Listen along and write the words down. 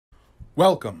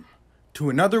Welcome to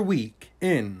another week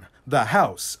in the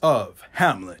House of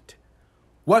Hamlet.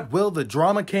 What will the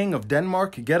drama king of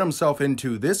Denmark get himself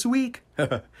into this week?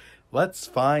 Let's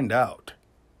find out.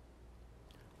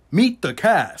 Meet the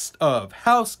cast of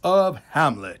House of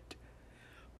Hamlet.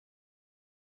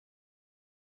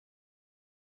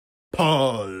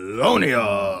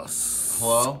 Polonius.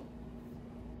 Hello?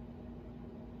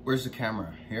 Where's the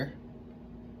camera? Here?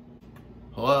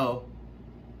 Hello?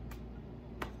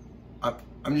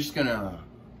 I'm just gonna...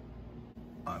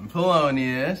 I'm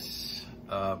Polonius,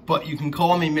 but you can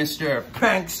call me Mr.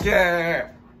 Prankster!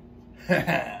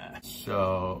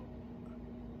 So,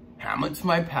 Hamlet's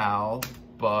my pal,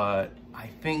 but I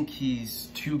think he's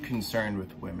too concerned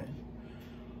with women.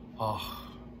 Oh,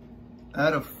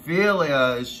 that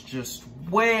Ophelia is just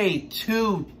way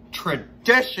too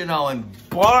traditional and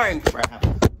boring for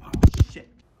him. Oh, shit.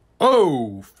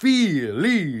 Ophelia.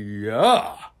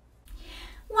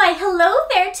 Why, hello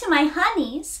there to my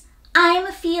honeys. I'm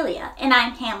Ophelia, and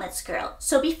I'm Hamlet's girl.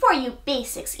 So before you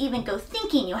basics even go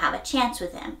thinking you have a chance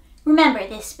with him, remember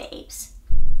this, babes.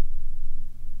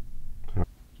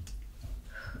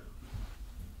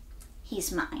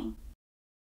 He's mine.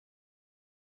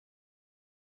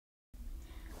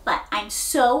 But I'm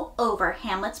so over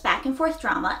Hamlet's back and forth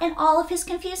drama and all of his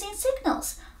confusing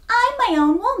signals. I'm my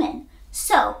own woman.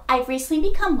 So I've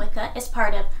recently become Wicca as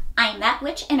part of I'm That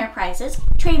Witch Enterprises,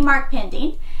 trademark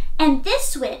pending, and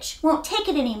this witch won't take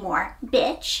it anymore,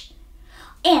 bitch.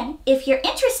 And if you're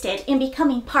interested in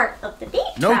becoming part of the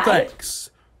bait No tribe... thanks,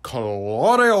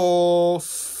 Claudius.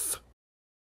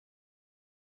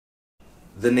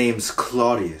 The name's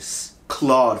Claudius.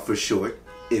 Claude for short,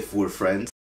 if we're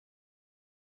friends.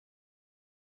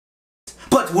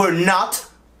 But we're not!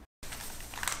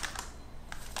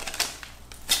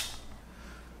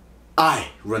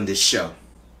 I run this show.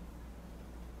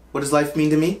 What does life mean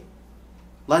to me?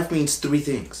 Life means three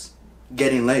things.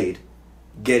 Getting laid,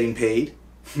 getting paid,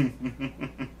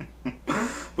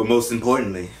 but most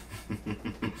importantly,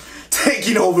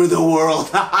 taking over the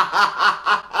world.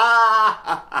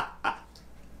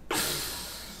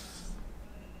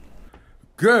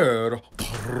 Gertrude.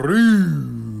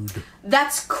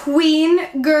 That's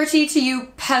Queen Gertie to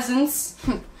you peasants.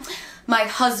 My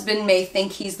husband may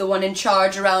think he's the one in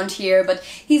charge around here, but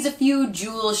he's a few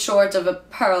jewels short of a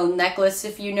pearl necklace,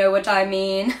 if you know what I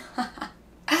mean.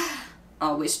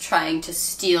 Always trying to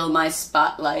steal my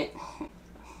spotlight.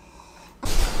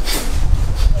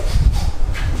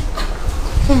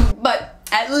 But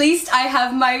at least I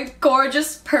have my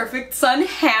gorgeous, perfect son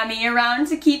Hammy around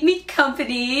to keep me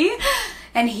company.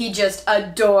 And he just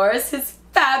adores his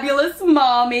fabulous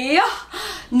mommy.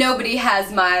 Nobody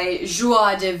has my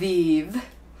joie de vivre.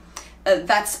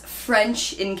 That's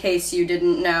French, in case you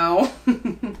didn't know.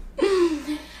 And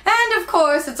of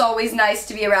course, it's always nice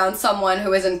to be around someone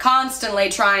who isn't constantly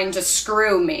trying to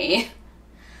screw me.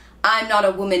 I'm not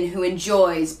a woman who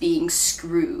enjoys being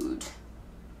screwed.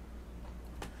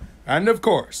 And of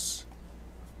course,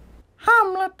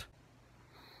 Hamlet.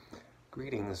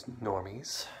 Greetings,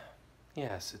 normies.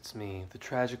 Yes, it's me, the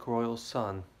tragic royal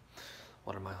son.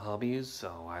 What are my hobbies?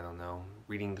 Oh, I don't know.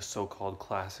 Reading the so-called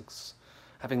classics.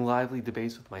 Having lively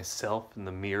debates with myself in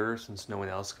the mirror since no one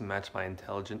else can match my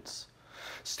intelligence.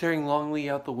 Staring longingly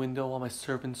out the window while my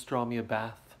servants draw me a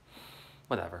bath.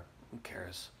 Whatever. Who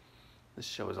cares? This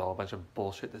show is all a bunch of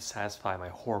bullshit to satisfy my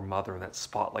whore mother and that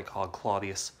spotlight hog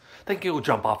Claudius. Think he'll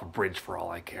jump off a bridge for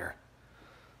all I care.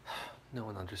 No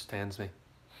one understands me.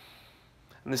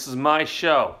 And this is my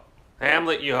show.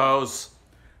 Hamlet, you hoes.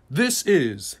 This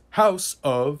is House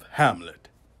of Hamlet.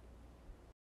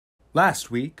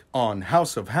 Last week on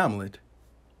House of Hamlet,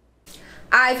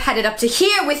 I've had it up to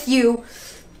here with you,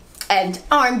 and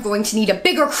I'm going to need a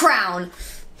bigger crown.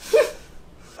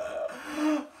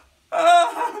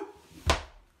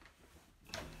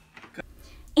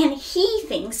 And he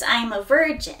thinks I'm a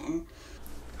virgin.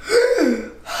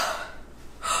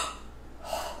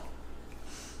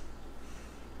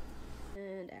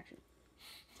 And action.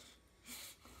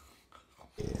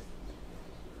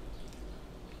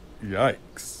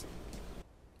 yikes.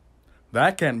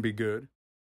 That can be good.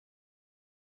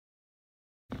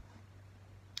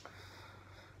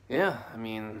 Yeah, I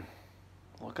mean,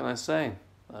 what can I say?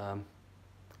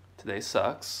 Today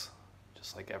sucks,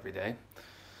 just like every day.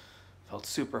 Felt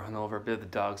super hungover, a bit of the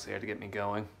dog's hair to get me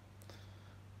going.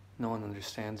 No one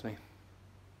understands me.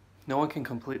 No one can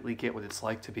completely get what it's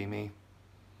like to be me.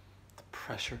 The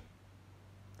pressure,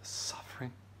 the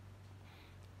suffering.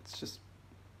 It's just,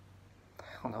 I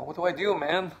don't know, what do I do,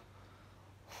 man?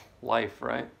 Life,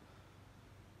 right?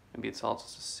 Maybe it's all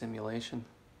just a simulation.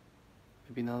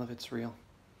 Maybe none of it's real.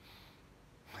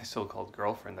 My so-called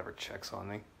girlfriend never checks on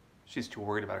me. She's too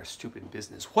worried about her stupid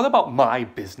business. What about my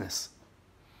business?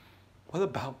 What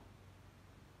about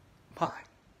my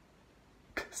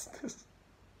business?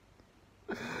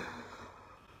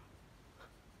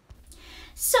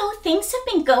 So things have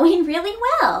been going really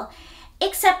well.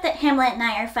 Except that Hamlet and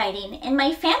I are fighting, and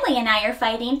my family and I are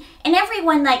fighting, and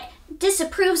everyone, like,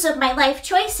 disapproves of my life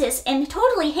choices and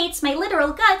totally hates my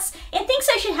literal guts and thinks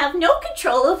I should have no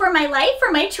control over my life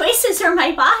or my choices or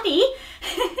my body.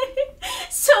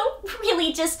 So,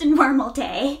 really just a normal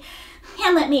day.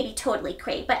 Hamlet may be totally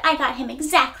cray, but I got him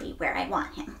exactly where I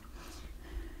want him.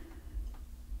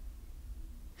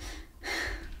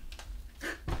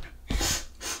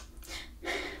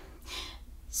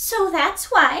 So that's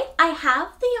why I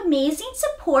have the amazing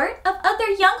support of other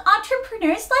young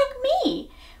entrepreneurs like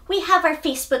me. We have our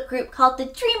Facebook group called the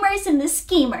Dreamers and the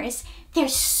Schemers. They're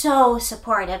so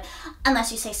supportive,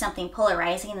 unless you say something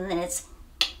polarizing and then it's,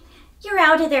 you're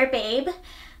out of there, babe.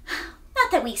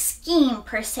 Not that we scheme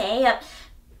per se.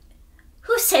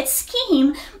 Who said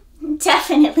scheme?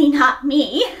 Definitely not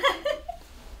me.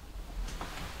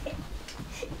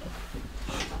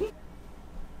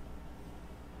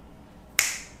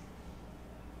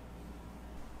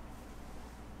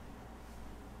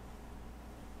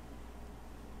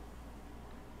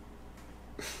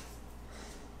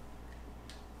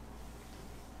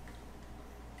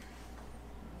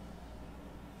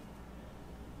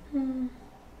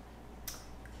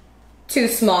 Too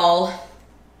small.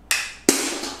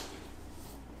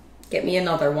 Get me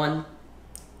another one.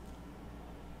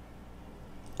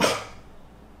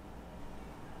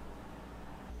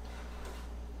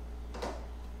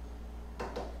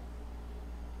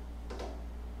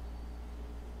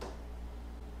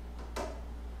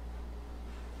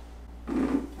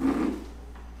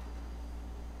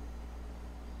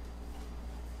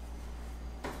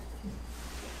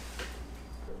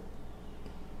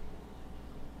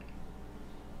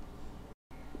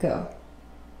 Go.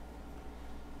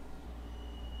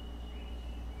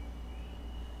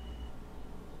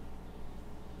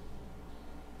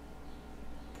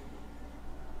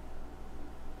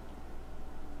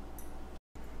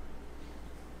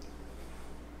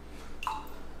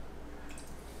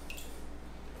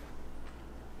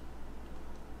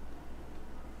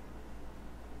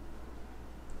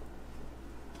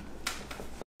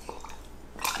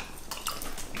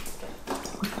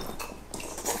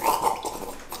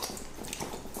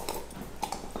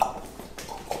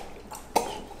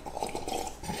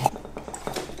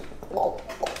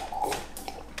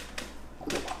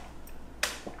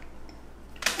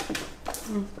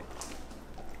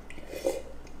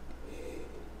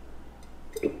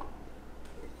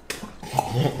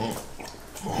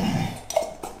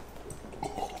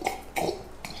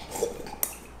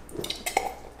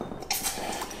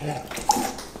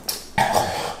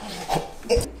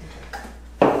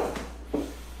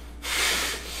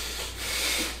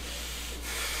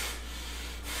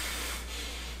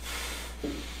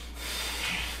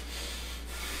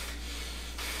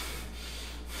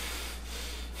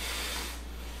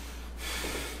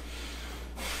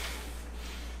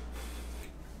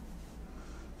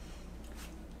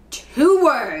 Two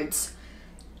words.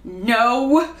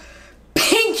 No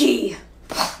pinky.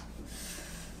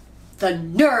 The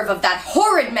nerve of that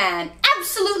horrid man.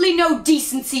 Absolutely no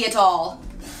decency at all.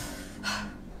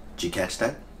 Did you catch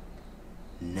that?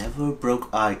 Never broke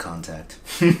eye contact.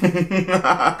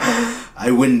 I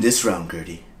win this round,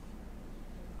 Gertie.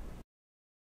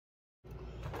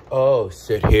 Oh,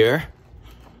 sit here?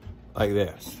 Like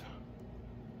this.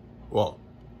 Well.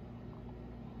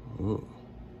 Ooh.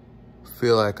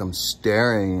 Feel like I'm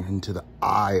staring into the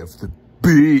eye of the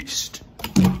beast.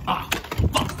 Ah,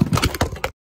 fuck.